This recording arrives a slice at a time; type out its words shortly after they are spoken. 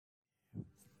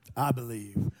I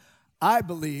believe. I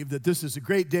believe that this is a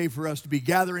great day for us to be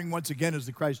gathering once again as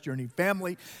the Christ Journey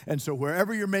family. And so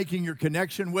wherever you're making your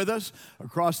connection with us,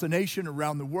 across the nation,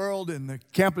 around the world, and the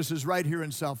campuses right here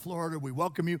in South Florida, we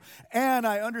welcome you. And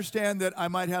I understand that I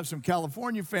might have some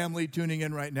California family tuning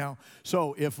in right now.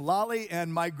 So if Lolly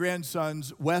and my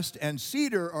grandsons, West and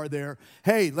Cedar, are there,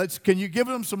 hey, can you give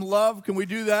them some love? Can we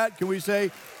do that? Can we say,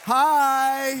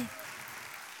 hi?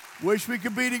 Wish we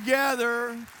could be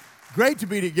together. Great to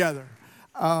be together.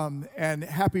 And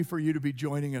happy for you to be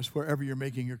joining us wherever you're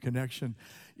making your connection.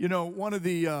 You know, one of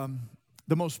the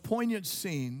most poignant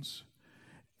scenes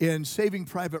in Saving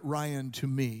Private Ryan to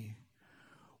me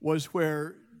was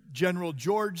where General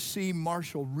George C.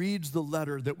 Marshall reads the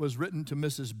letter that was written to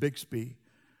Mrs. Bixby,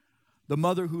 the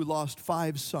mother who lost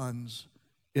 5 sons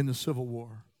in the Civil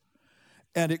War.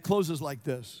 And it closes like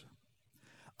this.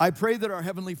 I pray that our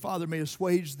Heavenly Father may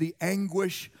assuage the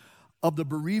anguish of the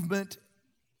bereavement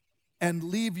and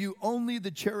leave you only the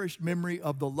cherished memory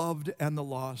of the loved and the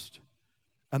lost,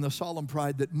 and the solemn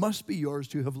pride that must be yours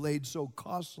to have laid so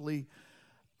costly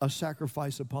a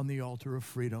sacrifice upon the altar of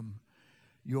freedom.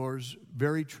 Yours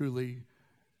very truly,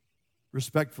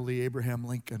 respectfully, Abraham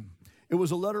Lincoln. It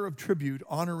was a letter of tribute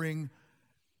honoring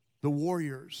the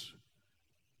warriors,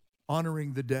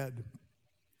 honoring the dead.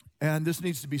 And this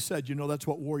needs to be said, you know, that's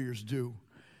what warriors do.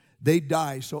 They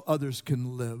die so others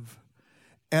can live.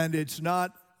 And it's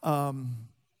not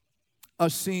a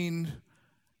scene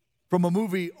from a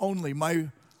movie only.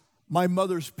 My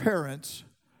mother's parents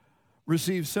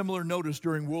received similar notice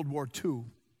during World War II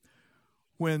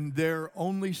when their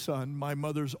only son, my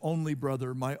mother's only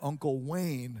brother, my Uncle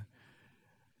Wayne,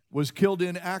 was killed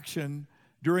in action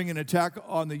during an attack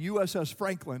on the USS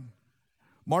Franklin,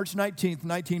 March 19th,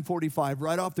 1945,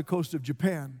 right off the coast of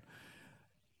Japan.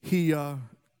 He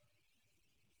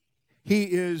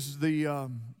is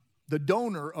the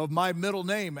donor of my middle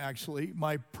name, actually,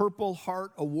 my Purple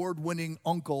Heart Award-winning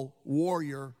uncle,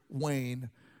 Warrior Wayne,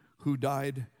 who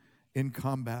died in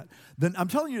combat. Then I'm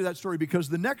telling you that story because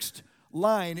the next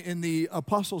line in the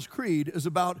Apostles' Creed is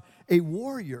about a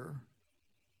warrior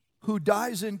who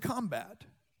dies in combat.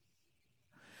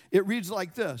 It reads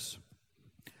like this.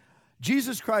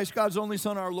 Jesus Christ, God's only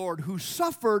Son, our Lord, who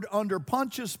suffered under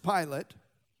Pontius Pilate,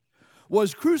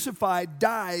 was crucified,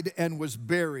 died, and was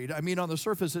buried. I mean, on the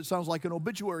surface, it sounds like an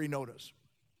obituary notice.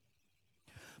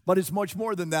 But it's much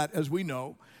more than that, as we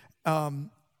know. And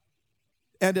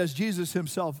as Jesus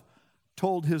himself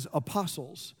told his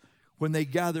apostles when they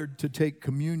gathered to take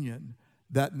communion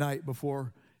that night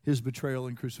before his betrayal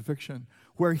and crucifixion,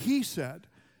 where he said,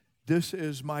 "This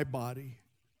is my body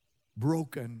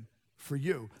broken for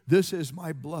you. This is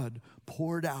my blood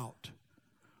poured out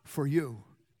for you."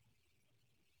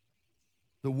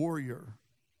 The warrior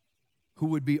who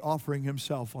would be offering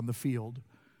himself on the field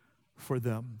for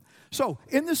them. So,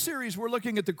 in this series, we're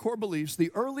looking at the core beliefs,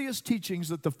 the earliest teachings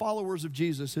that the followers of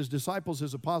Jesus, his disciples,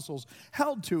 his apostles,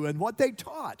 held to and what they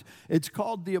taught. It's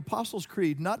called the Apostles'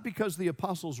 Creed, not because the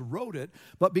apostles wrote it,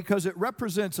 but because it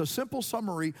represents a simple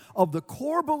summary of the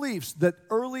core beliefs that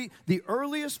the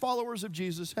earliest followers of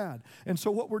Jesus had. And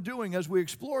so what we're doing as we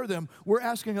explore them, we're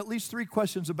asking at least 3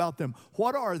 questions about them.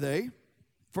 What are they?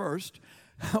 First,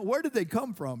 where did they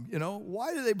come from? You know,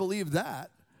 why do they believe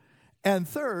that? And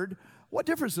third, what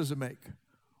difference does it make?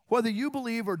 Whether you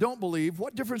believe or don't believe,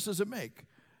 what difference does it make?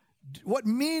 What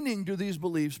meaning do these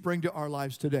beliefs bring to our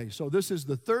lives today? So this is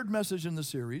the 3rd message in the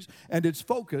series, and its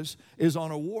focus is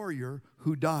on a warrior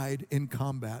who died in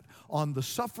combat, on the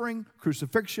suffering,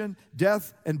 crucifixion,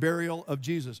 death, and burial of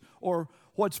Jesus, or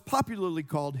what's popularly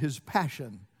called his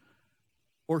passion,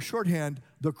 or shorthand,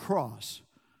 the cross.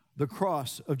 The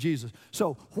cross of Jesus.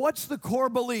 So, what's the core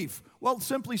belief? Well,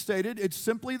 simply stated, it's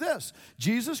simply this.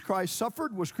 Jesus Christ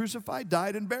suffered, was crucified,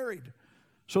 died, and buried.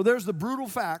 So there's the brutal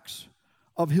facts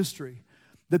of history.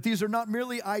 That these are not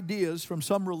merely ideas from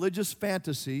some religious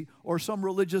fantasy or some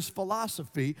religious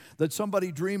philosophy that somebody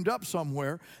dreamed up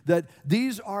somewhere, that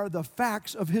these are the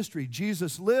facts of history.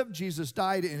 Jesus lived, Jesus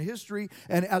died in history,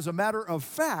 and as a matter of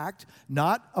fact,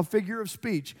 not a figure of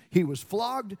speech, he was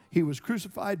flogged, he was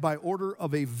crucified by order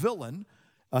of a villain,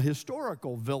 a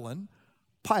historical villain,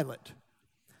 Pilate,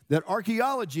 that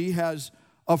archaeology has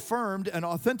affirmed and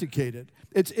authenticated.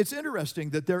 It's interesting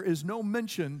that there is no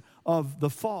mention of the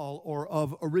fall or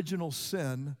of original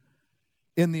sin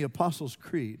in the Apostles'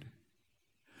 Creed.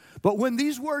 But when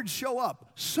these words show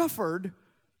up, suffered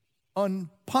on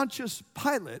Pontius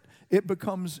Pilate, it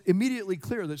becomes immediately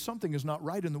clear that something is not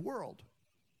right in the world.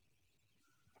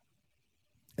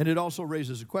 And it also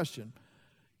raises a question,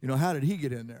 you know, how did he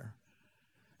get in there?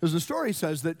 As the story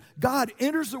says, that God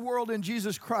enters the world in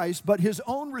Jesus Christ, but his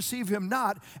own receive him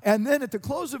not. And then at the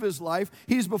close of his life,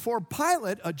 he's before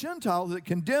Pilate, a Gentile that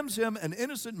condemns him, an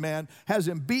innocent man, has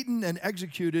him beaten and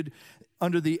executed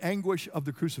under the anguish of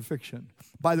the crucifixion.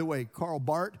 By the way, Karl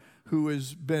Barth, who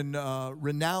has been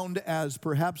renowned as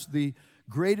perhaps the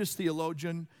greatest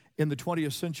theologian in the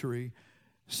 20th century,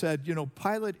 said,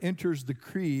 Pilate enters the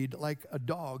creed like a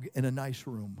dog in a nice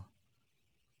room.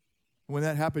 When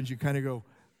that happens, you kind of go,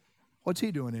 what's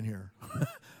he doing in here?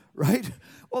 Right?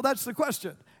 Well, that's the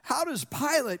question. How does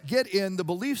Pilate get in the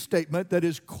belief statement that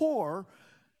is core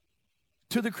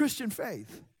to the Christian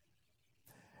faith?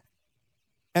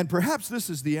 And perhaps this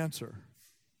is the answer.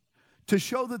 To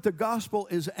show that the gospel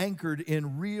is anchored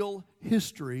in real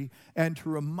history and to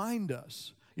remind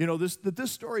us, that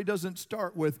this story doesn't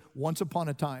start with once upon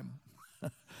a time.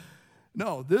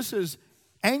 No, this is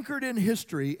anchored in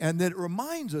history, and that it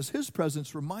reminds us, his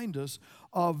presence reminds us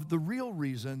of the real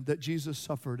reason that Jesus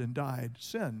suffered and died,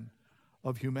 sin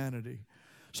of humanity.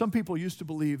 Some people used to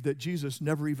believe that Jesus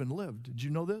never even lived. Did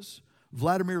you know this?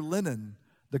 Vladimir Lenin,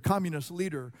 the communist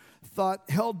leader,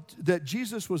 held that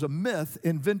Jesus was a myth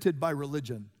invented by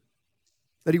religion,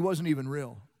 that he wasn't even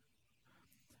real.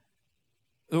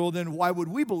 Well, then why would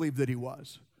we believe that he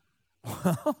was?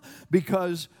 Well,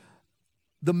 because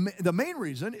the main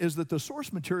reason is that the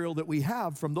source material that we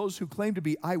have from those who claim to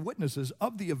be eyewitnesses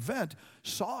of the event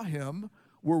saw him,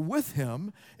 were with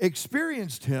him,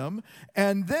 experienced him,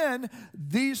 and then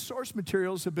these source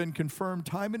materials have been confirmed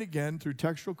time and again through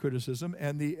textual criticism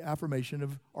and the affirmation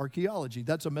of archaeology.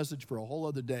 That's a message for a whole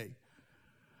other day.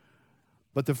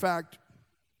 But the fact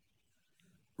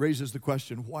raises the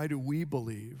question, why do we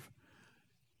believe?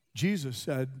 Jesus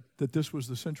said that this was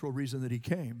the central reason that he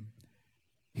came.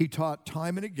 He taught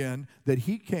time and again that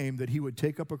he came, that he would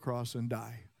take up a cross and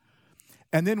die.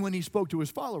 And then when he spoke to his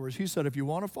followers, he said, if you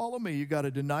want to follow me, you got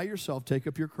to deny yourself, take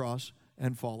up your cross,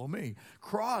 and follow me.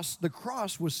 The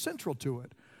cross was central to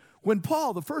it. When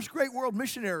Paul, the first great world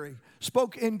missionary,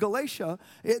 spoke in Galatia,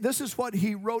 this is what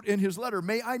he wrote in his letter.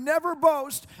 May I never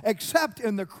boast except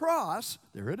in the cross,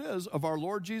 there it is, of our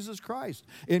Lord Jesus Christ.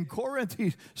 In Corinth,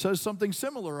 he says something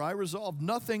similar. I resolved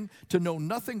to know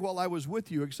nothing while I was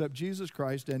with you except Jesus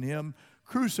Christ and him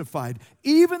crucified.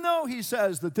 Even though he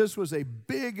says that this was a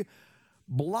big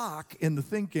block in the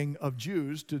thinking of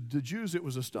Jews. To the Jews, it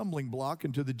was a stumbling block,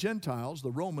 and to the Gentiles,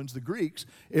 the Romans, the Greeks,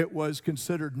 it was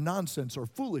considered nonsense or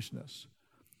foolishness.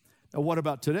 Now, what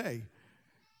about today?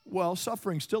 Well,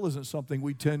 suffering still isn't something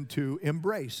we tend to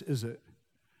embrace, is it?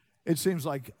 It seems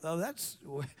like,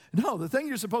 no, the thing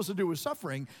you're supposed to do with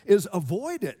suffering is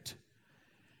avoid it.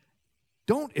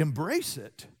 Don't embrace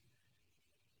it.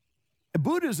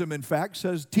 Buddhism, in fact,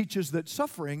 teaches that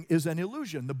suffering is an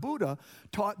illusion. The Buddha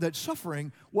taught that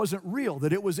suffering wasn't real,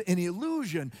 that it was an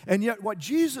illusion. And yet what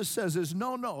Jesus says is,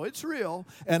 no, it's real,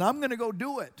 and I'm going to go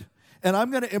do it. And I'm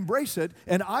going to embrace it,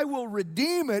 and I will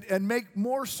redeem it and make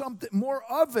more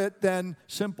of it than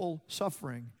simple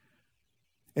suffering.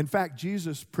 In fact,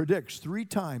 Jesus predicts 3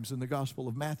 times in the Gospel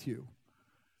of Matthew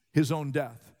his own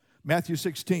death. Matthew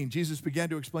 16, Jesus began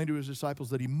to explain to his disciples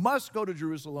that he must go to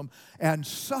Jerusalem and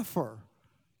suffer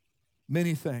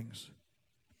many things,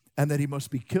 and that he must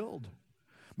be killed.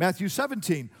 Matthew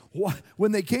 17,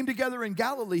 when they came together in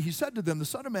Galilee, he said to them, the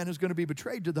Son of Man is going to be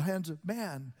betrayed to the hands of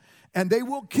man, and they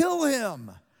will kill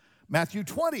him. Matthew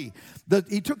 20,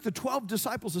 he took the 12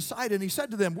 disciples aside and he said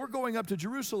to them, we're going up to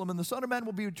Jerusalem, and the Son of Man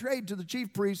will be betrayed to the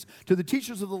chief priests, to the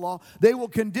teachers of the law. They will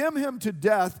condemn him to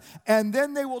death, and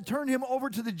then they will turn him over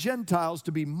to the Gentiles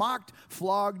to be mocked,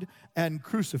 flogged, and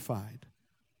crucified.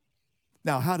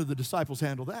 Now, how did the disciples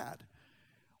handle that?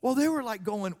 Well, they were like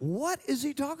going, what is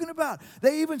he talking about?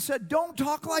 They even said, don't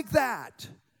talk like that.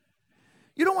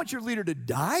 You don't want your leader to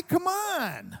die? Come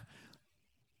on.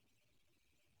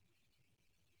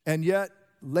 And yet,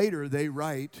 later they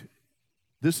write,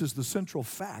 this is the central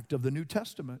fact of the New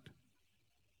Testament.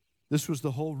 This was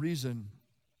the whole reason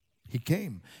he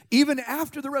came. Even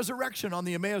after the resurrection on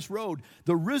the Emmaus Road,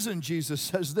 the risen Jesus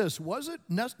says this, was it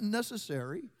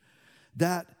necessary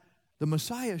that the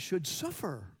Messiah should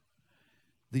suffer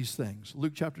these things?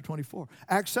 Luke chapter 24.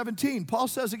 Acts 17, Paul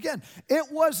says again,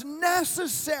 it was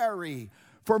necessary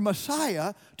for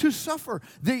Messiah to suffer.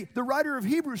 The writer of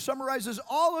Hebrews summarizes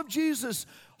all of Jesus'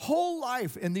 whole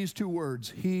life in these 2 words.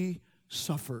 He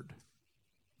suffered.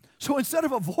 So instead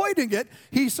of avoiding it,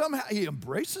 he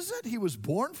embraces it. He was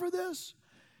born for this.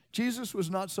 Jesus was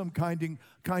not some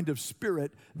kind of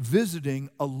spirit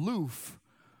visiting aloof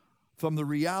from the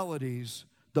realities,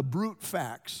 the brute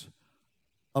facts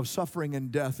of suffering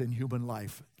and death in human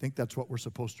life. I think that's what we're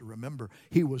supposed to remember.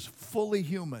 He was fully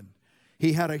human.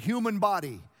 He had a human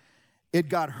body. It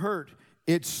got hurt.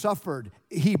 It suffered.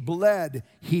 He bled.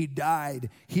 He died.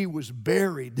 He was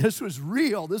buried. This was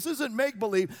real. This isn't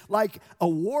make-believe. Like a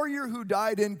warrior who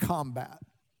died in combat.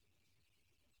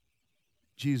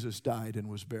 Jesus died and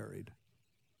was buried.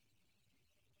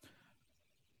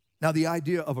 Now, the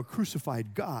idea of a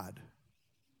crucified God,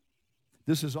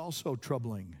 this is also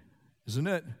troubling, isn't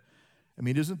it? I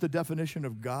mean, isn't the definition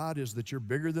of God is that you're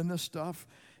bigger than this stuff?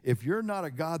 If you're not a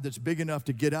God that's big enough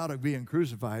to get out of being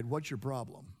crucified, what's your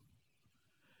problem?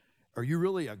 Are you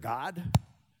really a God?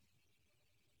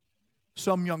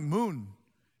 Sun Myung Moon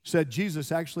said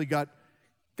Jesus actually got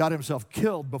himself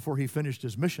killed before he finished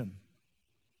his mission.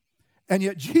 And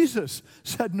yet Jesus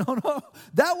said, no,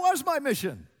 that was my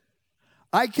mission.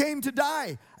 I came to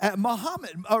die.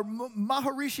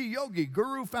 Maharishi Yogi,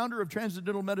 guru, founder of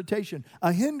Transcendental Meditation,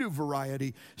 a Hindu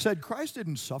variety, said Christ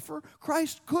didn't suffer.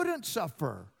 Christ couldn't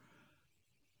suffer.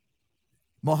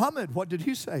 Muhammad, what did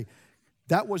he say?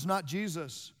 That was not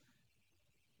Jesus.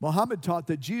 Muhammad taught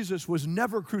that Jesus was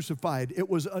never crucified. It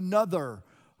was another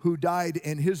who died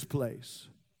in his place.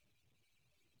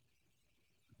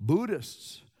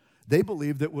 Buddhists, they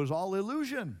believed that it was all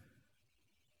illusion.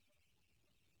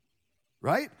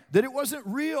 Right? That it wasn't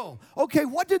real. Okay,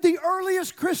 what did the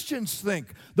earliest Christians think?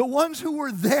 The ones who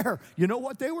were there. You know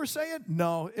what they were saying?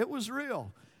 No, it was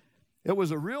real. It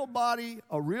was a real body,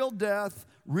 a real death,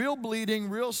 real bleeding,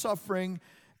 real suffering.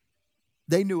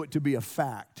 They knew it to be a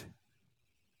fact.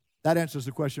 That answers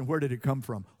the question, where did it come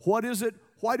from? What is it?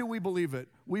 Why do we believe it?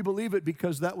 We believe it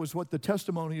because that was what the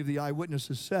testimony of the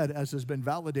eyewitnesses said, as has been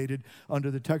validated under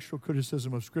the textual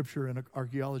criticism of Scripture and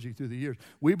archaeology through the years.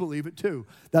 We believe it too.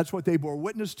 That's what they bore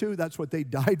witness to. That's what they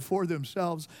died for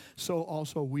themselves. So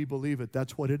also we believe it.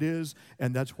 That's what it is,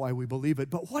 and that's why we believe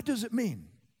it. But what does it mean?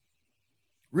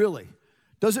 Really?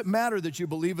 Does it matter that you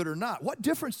believe it or not? What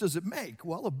difference does it make?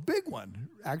 Well, a big one,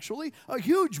 actually, a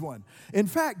huge one. In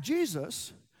fact,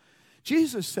 Jesus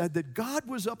said that God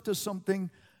was up to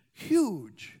something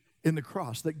huge in the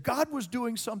cross, that God was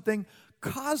doing something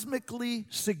cosmically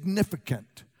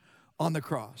significant on the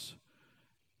cross,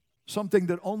 something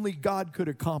that only God could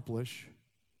accomplish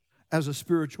as a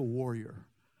spiritual warrior.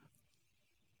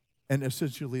 And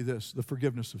essentially this, the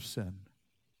forgiveness of sin,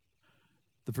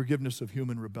 the forgiveness of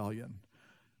human rebellion.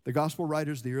 The gospel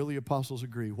writers, the early apostles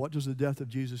agree. What does the death of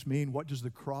Jesus mean? What does the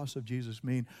cross of Jesus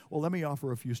mean? Well, let me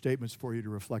offer a few statements for you to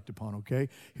reflect upon, okay?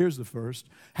 Here's the first.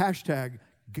 Hashtag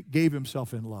gave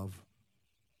himself in love.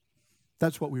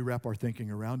 That's what we wrap our thinking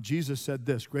around. Jesus said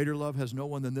this, greater love has no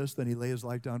one than this, than he lay his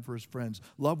life down for his friends.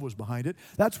 Love was behind it.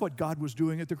 That's what God was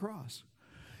doing at the cross.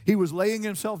 He was laying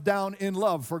himself down in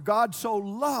love. For God so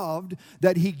loved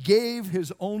that he gave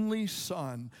his only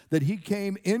son, that he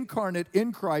came incarnate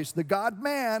in Christ, the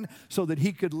God-man, so that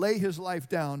he could lay his life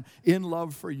down in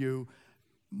love for you,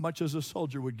 much as a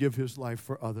soldier would give his life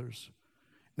for others.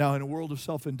 Now, in a world of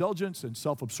self-indulgence and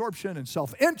self-absorption and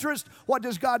self-interest, what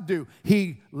does God do?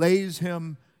 He lays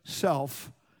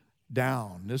himself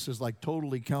down. This is like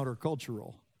totally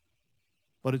countercultural,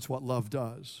 but it's what love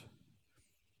does.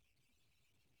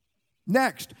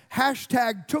 Next,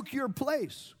 hashtag took your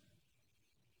place.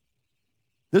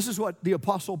 This is what the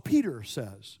Apostle Peter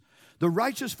says. The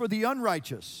righteous for the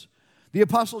unrighteous. The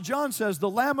Apostle John says, the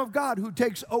Lamb of God who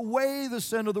takes away the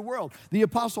sin of the world. The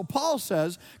Apostle Paul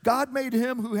says, God made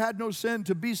him who had no sin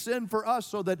to be sin for us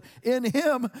so that in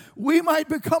him we might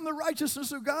become the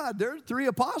righteousness of God. There are three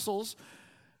apostles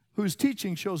whose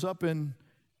teaching shows up in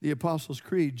the Apostles'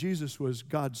 Creed. Jesus was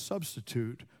God's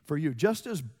substitute for you. Just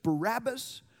as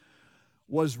Barabbas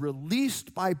was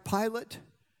released by Pilate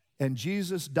and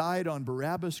Jesus died on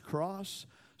Barabbas' cross,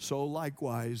 so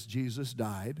likewise Jesus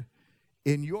died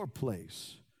in your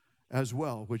place as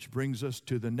well, which brings us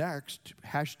to the next,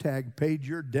 hashtag paid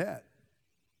your debt.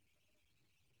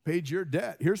 Paid your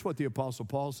debt. Here's what the Apostle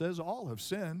Paul says, all have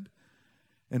sinned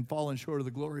and fallen short of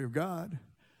the glory of God.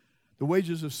 The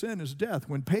wages of sin is death.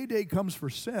 When payday comes for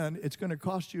sin, it's going to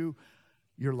cost you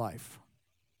your life.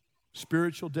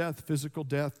 Spiritual death, physical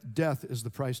death. Death is the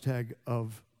price tag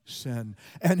of sin.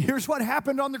 And here's what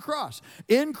happened on the cross.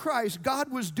 In Christ, God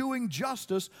was doing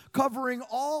justice, covering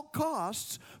all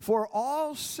costs for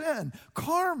all sin.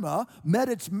 Karma met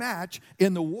its match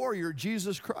in the warrior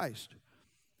Jesus Christ.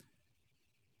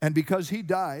 And because he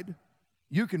died,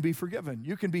 you can be forgiven.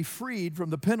 You can be freed from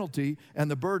the penalty and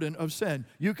the burden of sin.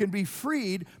 You can be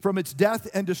freed from its death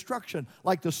and destruction,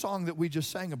 like the song that we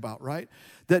just sang about, right?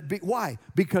 Why?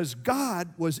 Because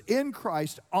God was in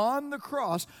Christ on the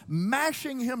cross,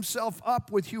 mashing himself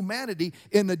up with humanity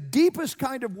in the deepest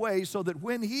kind of way so that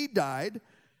when he died,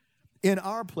 in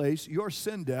our place, your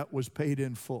sin debt was paid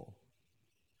in full.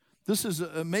 This is an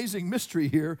amazing mystery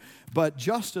here, but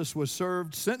justice was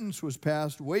served, sentence was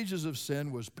passed, wages of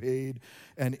sin was paid,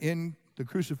 and in the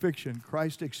crucifixion,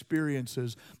 Christ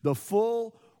experiences the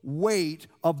full weight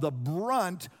of the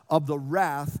brunt of the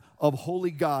wrath of holy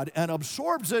God and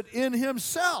absorbs it in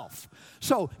himself.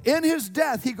 So in his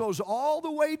death, he goes all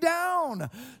the way down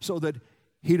so that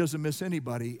he doesn't miss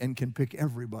anybody and can pick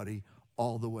everybody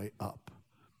all the way up.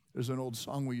 There's an old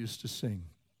song we used to sing.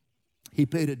 He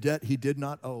paid a debt he did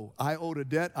not owe. I owed a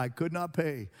debt I could not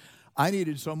pay. I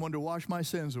needed someone to wash my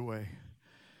sins away.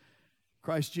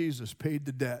 Christ Jesus paid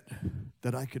the debt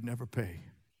that I could never pay.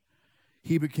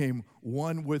 He became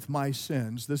one with my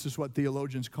sins. This is what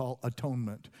theologians call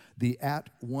atonement, the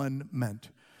at-one-ment.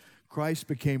 Christ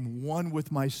became one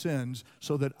with my sins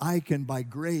so that I can, by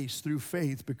grace, through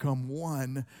faith, become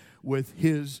one with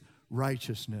his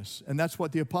righteousness. And that's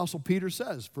what the Apostle Peter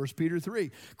says, 1 Peter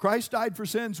 3. Christ died for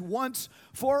sins once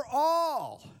for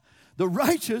all, the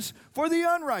righteous for the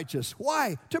unrighteous.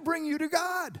 Why? To bring you to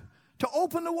God, to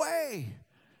open the way,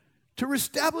 to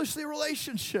reestablish the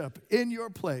relationship in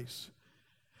your place.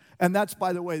 And that's,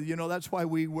 by the way, that's why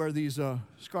we wear these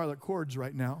scarlet cords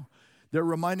right now. They're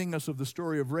reminding us of the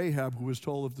story of Rahab, who was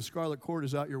told, if the scarlet cord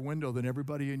is out your window, then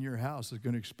everybody in your house is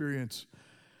going to experience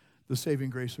the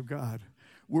saving grace of God.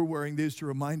 We're wearing these to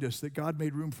remind us that God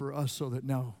made room for us so that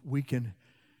now we can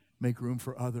make room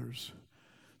for others.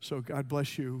 So God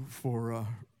bless you for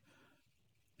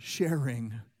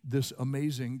sharing this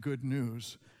amazing good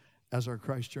news as our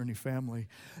Christ Journey family.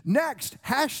 Next,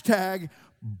 hashtag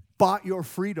bought your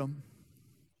freedom.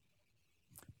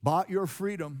 Bought your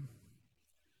freedom.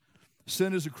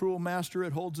 Sin is a cruel master.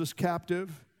 It holds us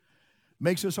captive,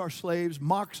 makes us our slaves,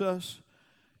 mocks us,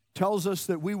 tells us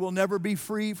that we will never be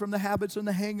free from the habits and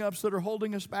the hang-ups that are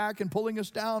holding us back and pulling us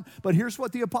down. But here's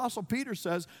what the Apostle Peter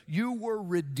says: you were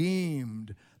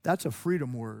redeemed. That's a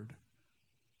freedom word.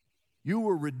 You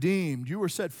were redeemed. You were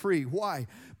set free. Why?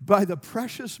 By the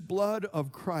precious blood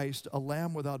of Christ, a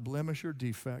lamb without blemish or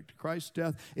defect.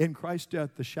 In Christ's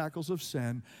death, the shackles of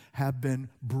sin have been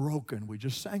broken. We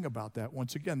just sang about that.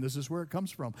 Once again, this is where it comes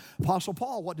from. Apostle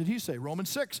Paul, what did he say? Romans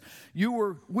 6,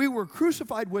 we were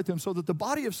crucified with him so that the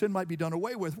body of sin might be done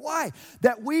away with. Why?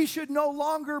 That we should no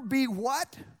longer be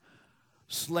what?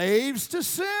 Slaves to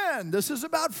sin. This is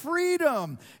about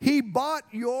freedom. He bought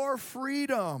your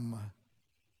freedom.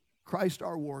 Christ,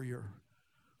 our warrior,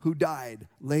 who died,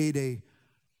 laid a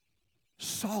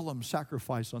solemn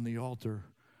sacrifice on the altar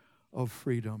of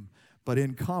freedom. But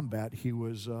in combat, he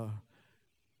was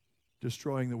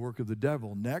destroying the work of the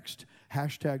devil. Next,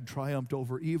 hashtag triumphed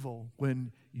over evil.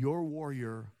 When your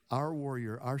warrior,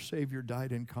 our Savior,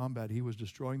 died in combat, he was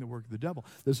destroying the work of the devil.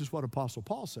 This is what Apostle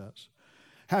Paul says.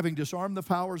 Having disarmed the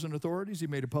powers and authorities, he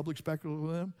made a public spectacle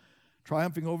of them,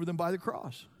 triumphing over them by the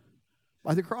cross.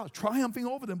 By the cross, triumphing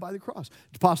over them by the cross.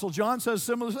 Apostle John says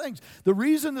similar things. The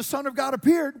reason the Son of God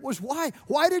appeared was why?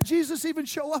 Why did Jesus even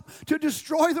show up? To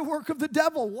destroy the work of the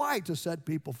devil. Why? To set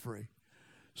people free,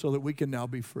 so that we can now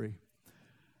be free.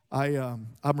 I'm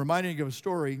reminding you of a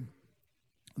story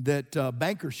that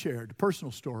Banker shared, a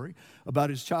personal story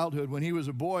about his childhood. When he was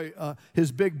a boy,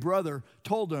 his big brother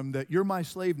told him that, you're my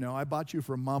slave now. I bought you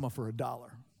from mama for $1.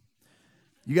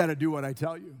 You got to do what I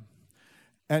tell you.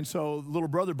 And so little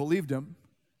brother believed him,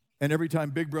 and every time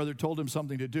big brother told him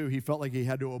something to do, he felt like he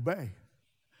had to obey.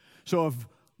 So if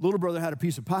little brother had a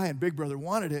piece of pie and big brother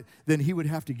wanted it, then he would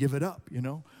have to give it up,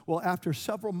 Well, after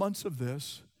several months of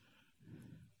this,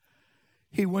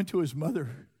 he went to his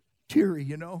mother, teary,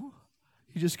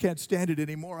 He just can't stand it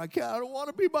anymore. I don't want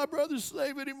to be my brother's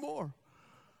slave anymore.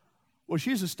 Well,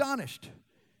 she's astonished.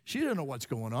 She didn't know what's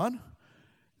going on.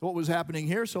 What was happening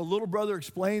here. So little brother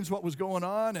explains what was going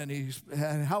on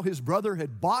and how his brother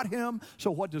had bought him. So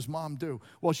what does mom do?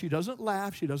 Well, she doesn't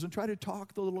laugh. She doesn't try to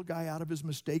talk the little guy out of his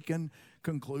mistaken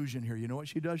conclusion here. You know what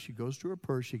she does? She goes to her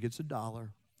purse. She gets $1.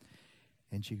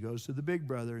 And she goes to the big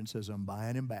brother and says, I'm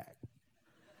buying him back.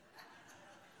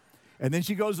 And then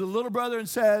she goes to the little brother and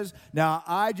says, now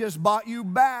I just bought you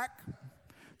back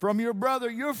from your brother.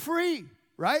 You're free,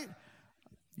 right?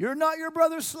 You're not your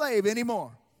brother's slave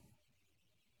anymore.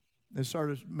 It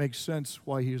sort of makes sense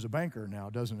why he's a banker now,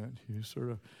 doesn't it? You sort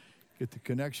of get the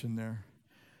connection there.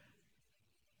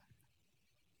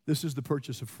 This is the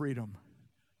purchase of freedom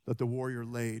that the warrior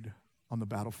laid on the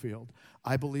battlefield.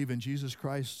 I believe in Jesus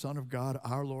Christ, Son of God,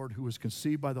 our Lord, who was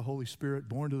conceived by the Holy Spirit,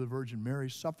 born to the Virgin Mary,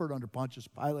 suffered under Pontius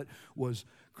Pilate, was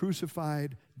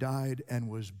crucified, died, and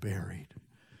was buried.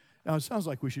 Now, it sounds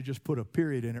like we should just put a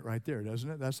period in it right there, doesn't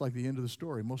it? That's like the end of the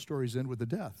story. Most stories end with a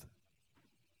death.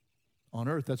 On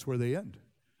earth, that's where they end.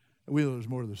 There's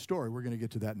more to the story. We're going to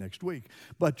get to that next week.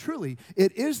 But truly,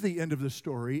 it is the end of the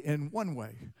story in one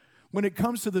way. When it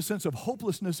comes to the sense of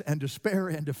hopelessness and despair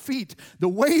and defeat, the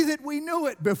way that we knew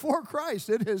it before Christ,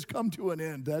 it has come to an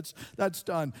end. That's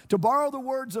done. To borrow the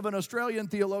words of an Australian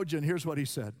theologian, here's what he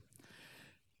said.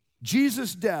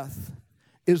 Jesus' death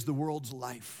is the world's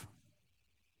life.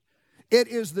 It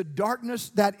is the darkness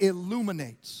that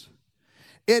illuminates.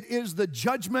 It is the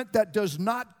judgment that does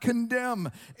not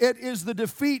condemn. It is the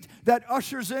defeat that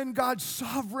ushers in God's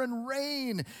sovereign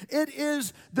reign. It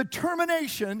is the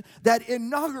termination that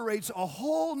inaugurates a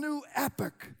whole new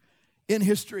epoch in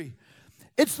history.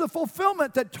 It's the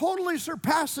fulfillment that totally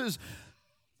surpasses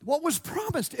what was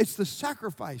promised. It's the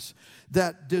sacrifice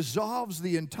that dissolves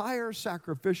the entire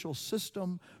sacrificial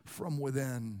system from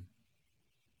within.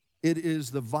 It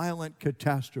is the violent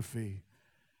catastrophe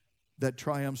that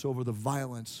triumphs over the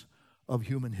violence of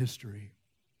human history.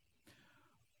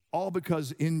 All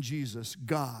because in Jesus,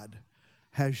 God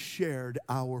has shared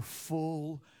our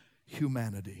full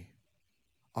humanity,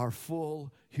 our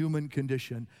full human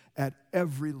condition at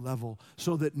every level,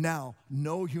 so that now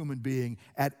no human being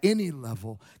at any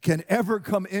level can ever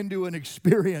come into an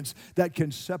experience that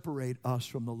can separate us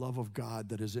from the love of God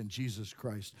that is in Jesus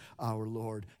Christ our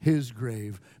Lord. His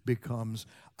grave becomes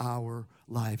our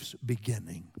life's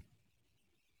beginning.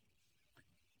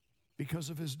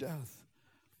 Because of his death.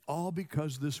 All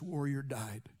because this warrior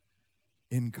died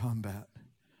in combat.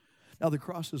 Now, the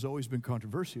cross has always been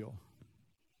controversial.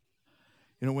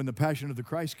 You know, when the Passion of the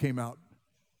Christ came out,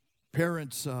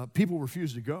 people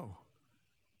refused to go.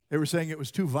 They were saying it was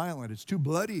too violent, it's too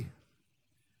bloody.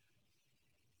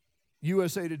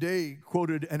 USA Today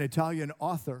quoted an Italian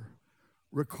author,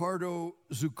 Riccardo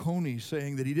Zucconi,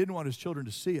 saying that he didn't want his children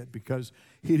to see it because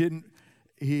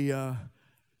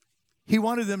he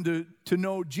wanted them to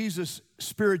know Jesus'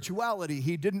 spirituality.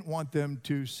 He didn't want them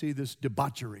to see this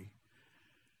debauchery.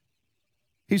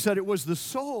 He said it was the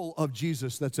soul of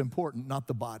Jesus that's important, not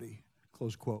the body,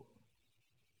 close quote.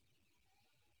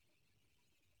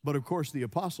 But of course, the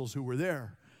apostles who were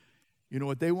there, you know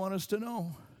what they want us to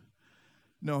know?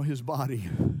 No, his body.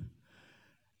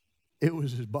 It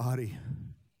was his body.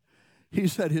 He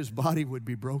said his body would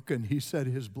be broken. He said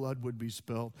his blood would be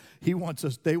spilled. They want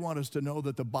us to know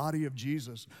that the body of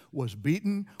Jesus was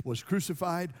beaten, was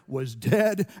crucified, was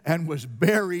dead, and was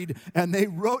buried. And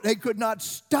they could not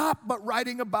stop but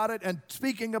writing about it and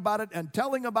speaking about it and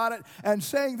telling about it and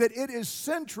saying that it is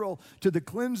central to the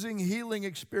cleansing, healing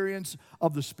experience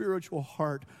of the spiritual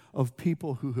heart of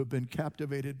people who have been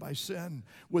captivated by sin.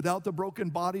 Without the broken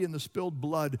body and the spilled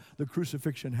blood, the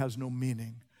crucifixion has no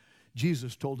meaning.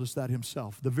 Jesus told us that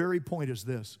himself. The very point is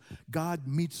this: God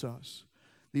meets us.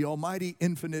 The almighty,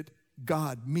 infinite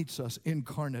God meets us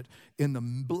incarnate in the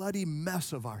bloody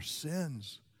mess of our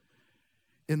sins,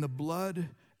 in the blood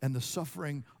and the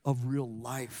suffering of real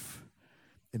life.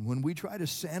 And when we try to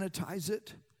sanitize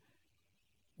it,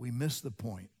 we miss the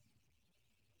point.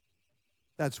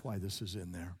 That's why this is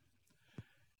in there.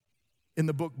 In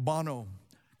the book Bono,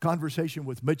 Conversation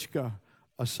with Michka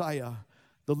Asaya,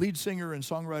 the lead singer and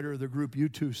songwriter of the group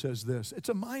U2 says this: it's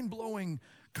a mind-blowing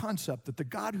concept that the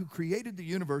God who created the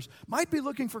universe might be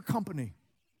looking for company,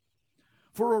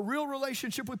 for a real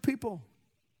relationship with people.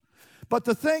 But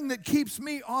the thing that keeps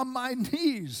me on my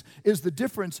knees is the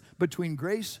difference between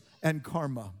grace and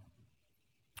karma.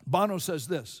 Bono says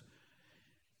this: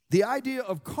 the idea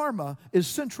of karma is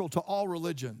central to all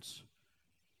religions.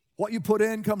 What you put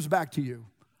in comes back to you.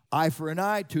 Eye for an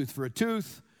eye, tooth for a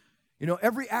tooth. You know,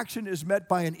 every action is met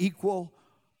by an equal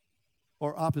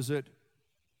or opposite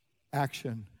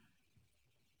action.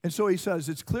 And so he says,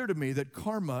 it's clear to me that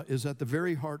karma is at the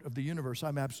very heart of the universe.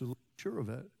 I'm absolutely sure of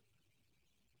it.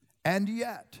 And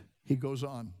yet, he goes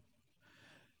on,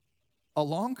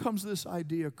 along comes this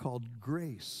idea called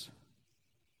grace.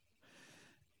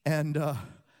 And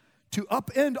to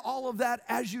upend all of that,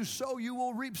 as you sow, you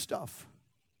will reap stuff.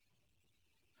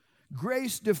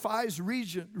 Grace defies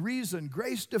reason.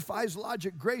 Grace defies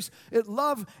logic.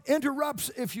 Love interrupts,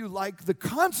 if you like, the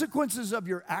consequences of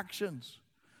your actions,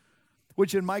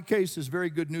 which in my case is very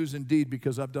good news indeed,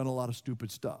 because I've done a lot of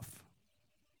stupid stuff.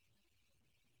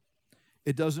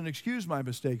 It doesn't excuse my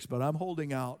mistakes, but I'm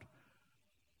holding out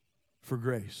for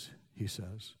grace, he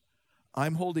says.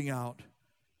 I'm holding out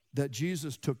that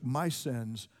Jesus took my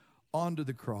sins onto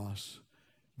the cross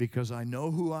because I know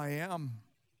who I am.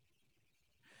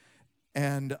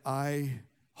 And I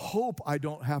hope I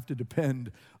don't have to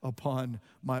depend upon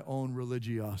my own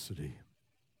religiosity.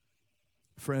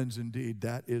 Friends, indeed,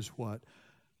 that is what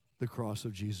the cross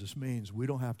of Jesus means. We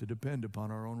don't have to depend upon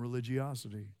our own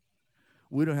religiosity.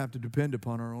 We don't have to depend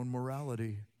upon our own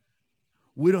morality.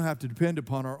 We don't have to depend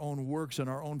upon our own works and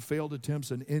our own failed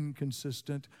attempts and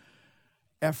inconsistent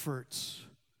efforts.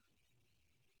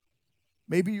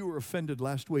 Maybe you were offended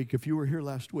last week. If you were here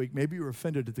last week, maybe you were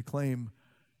offended at the claim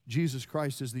Jesus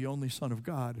Christ is the only Son of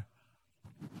God.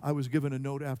 I was given a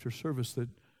note after service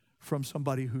from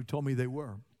somebody who told me they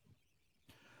were.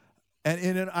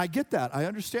 And I get that. I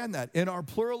understand that. In our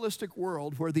pluralistic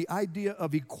world where the idea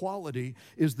of equality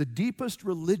is the deepest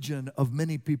religion of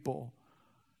many people,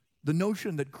 the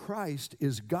notion that Christ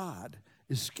is God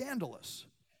is scandalous.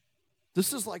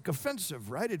 This is like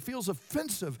offensive, right? It feels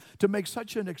offensive to make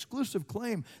such an exclusive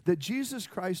claim that Jesus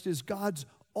Christ is God's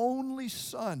only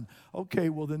Son. Okay,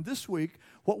 well then this week,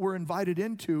 what we're invited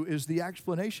into is the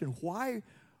explanation. Why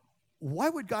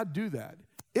would God do that?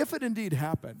 If it indeed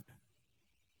happened,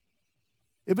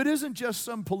 if it isn't just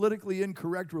some politically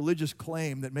incorrect religious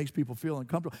claim that makes people feel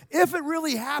uncomfortable, if it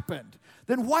really happened,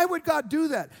 then why would God do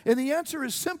that? And the answer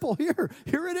is simple here.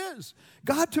 Here it is.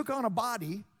 God took on a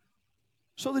body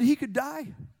so that he could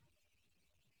die.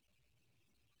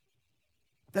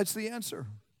 That's the answer.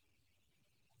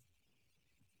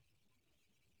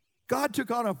 God took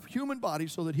on a human body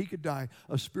so that he could die,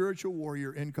 a spiritual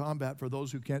warrior in combat for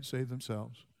those who can't save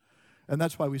themselves. And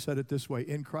that's why we said it this way.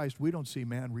 In Christ, we don't see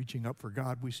man reaching up for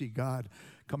God. We see God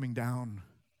coming down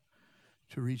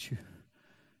to reach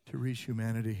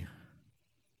humanity.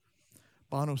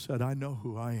 Bono said, I know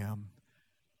who I am.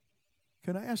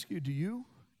 Can I ask you, do you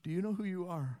know who you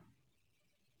are?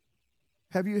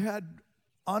 Have you had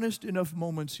honest enough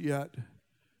moments yet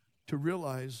to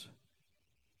realize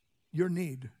your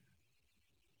need?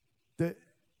 That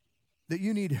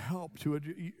you need help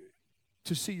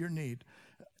to see your need.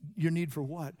 Your need for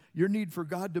what? Your need for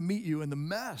God to meet you in the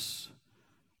mess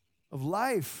of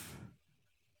life.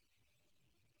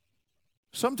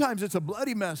 Sometimes it's a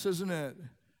bloody mess, isn't it?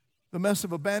 The mess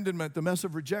of abandonment, the mess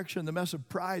of rejection, the mess of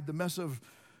pride, the mess of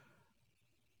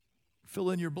fill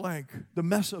in your blank, the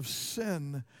mess of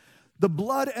sin, the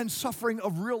blood and suffering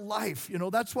of real life. You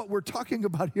know, that's what we're talking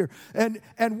about here. And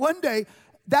one day,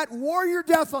 that warrior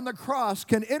death on the cross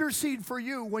can intercede for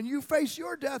you when you face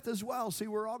your death as well. See,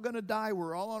 we're all going to die.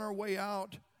 We're all on our way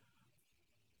out.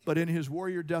 But in his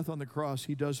warrior death on the cross,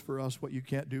 he does for us what you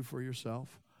can't do for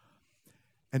yourself.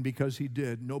 And because he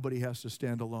did, nobody has to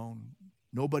stand alone.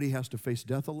 Nobody has to face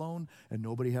death alone, and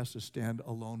nobody has to stand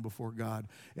alone before God.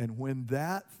 And when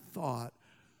that thought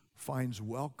finds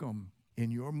welcome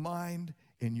in your mind,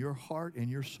 in your heart, in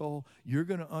your soul, you're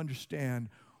going to understand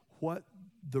what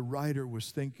the writer was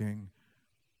thinking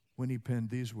when he penned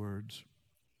these words.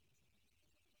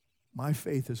 My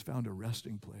faith has found a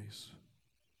resting place,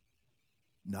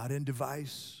 not in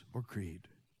device or creed.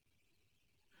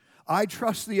 I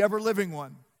trust the ever-living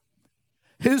one.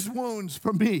 His wounds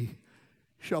for me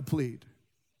shall plead.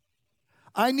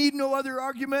 I need no other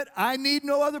argument. I need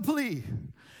no other plea.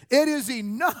 It is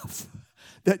enough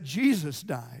that Jesus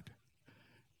died,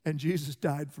 and Jesus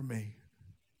died for me.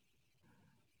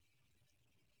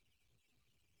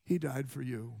 He died for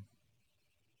you.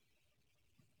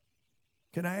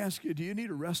 Can I ask you, do you need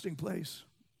a resting place?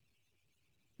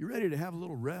 You ready to have a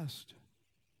little rest?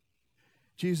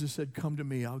 Jesus said, come to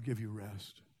me, I'll give you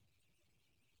rest.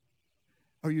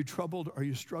 Are you troubled? Are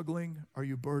you struggling? Are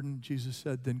you burdened? Jesus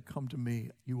said, then come to me.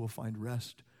 You will find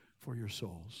rest for your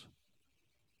souls.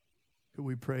 Could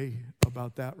we pray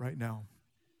about that right now?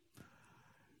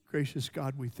 Gracious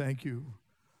God, we thank you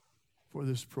for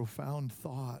this profound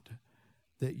thought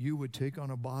that you would take on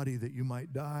a body that you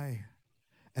might die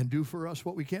and do for us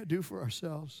what we can't do for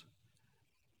ourselves,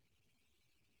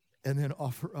 and then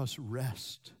offer us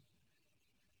rest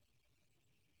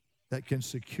that can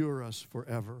secure us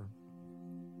forever.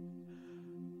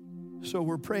 So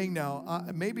we're praying now.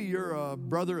 Maybe you're a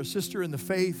brother, a sister in the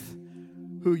faith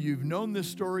who you've known this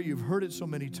story, you've heard it so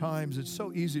many times. It's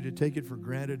so easy to take it for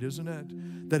granted, isn't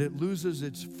it? That it loses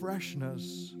its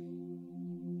freshness.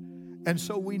 And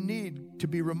so we need to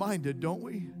be reminded, don't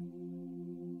we,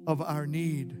 of our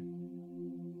need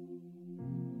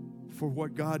for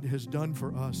what God has done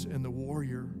for us in the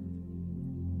warrior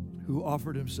who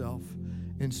offered himself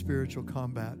in spiritual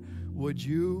combat. Would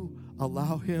you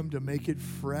allow him to make it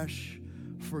fresh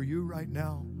for you right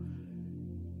now?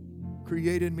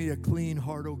 Create in me a clean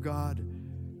heart, O God.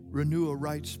 Renew a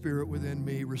right spirit within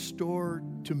me. Restore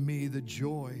to me the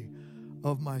joy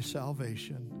of my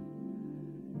salvation.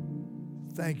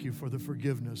 Thank you for the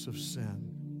forgiveness of sin.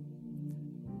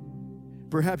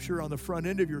 Perhaps you're on the front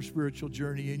end of your spiritual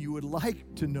journey and you would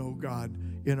like to know God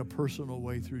in a personal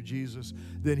way through Jesus.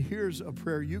 Then here's a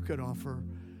prayer you could offer.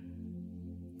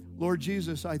 Lord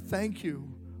Jesus, I thank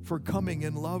you for coming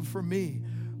in love for me,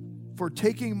 for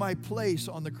taking my place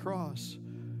on the cross,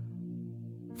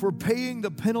 for paying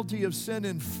the penalty of sin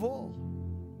in full,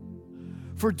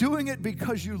 for doing it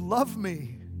because you love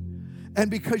me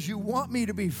and because you want me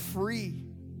to be free.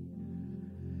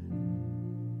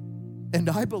 And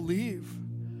I believe.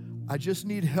 I just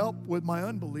need help with my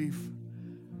unbelief.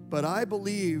 But I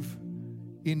believe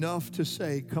enough to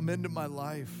say, come into my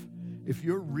life. If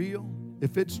you're real,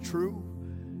 if it's true,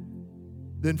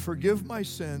 then forgive my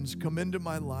sins, come into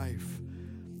my life.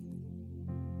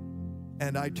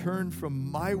 And I turn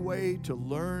from my way to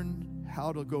learn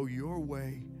how to go your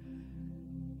way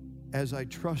as I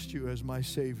trust you as my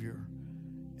Savior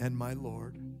and my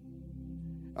Lord.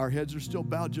 Our heads are still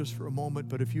bowed just for a moment,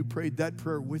 but if you prayed that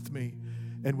prayer with me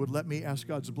and would let me ask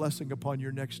God's blessing upon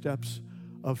your next steps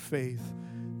of faith,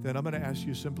 then I'm going to ask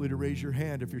you simply to raise your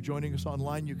hand. If you're joining us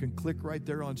online, you can click right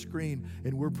there on screen,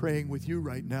 and we're praying with you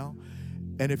right now.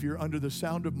 And if you're under the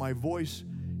sound of my voice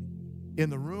in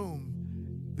the room,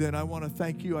 then I want to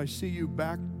thank you. I see you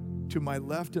back to my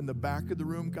left in the back of the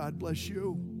room. God bless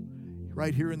you.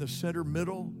 Right here in the center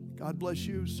middle, God bless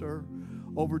you, sir.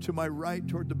 Over to my right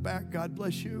toward the back, God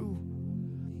bless you.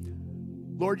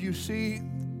 Lord, you see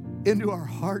into our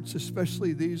hearts,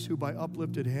 especially these who by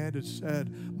uplifted hand have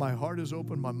said, my heart is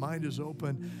open, my mind is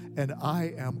open, and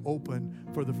I am open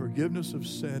for the forgiveness of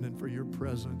sin and for your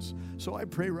presence. So I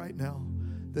pray right now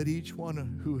that each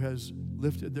one who has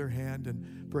lifted their hand,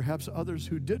 and perhaps others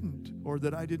who didn't or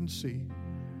that I didn't see,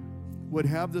 would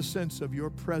have the sense of your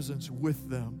presence with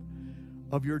them,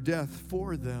 of your death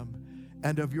for them,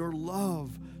 and of your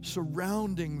love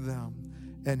surrounding them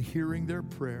and hearing their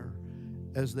prayer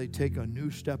as they take a new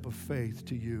step of faith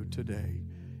to you today.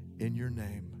 In your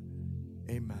name,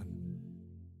 amen.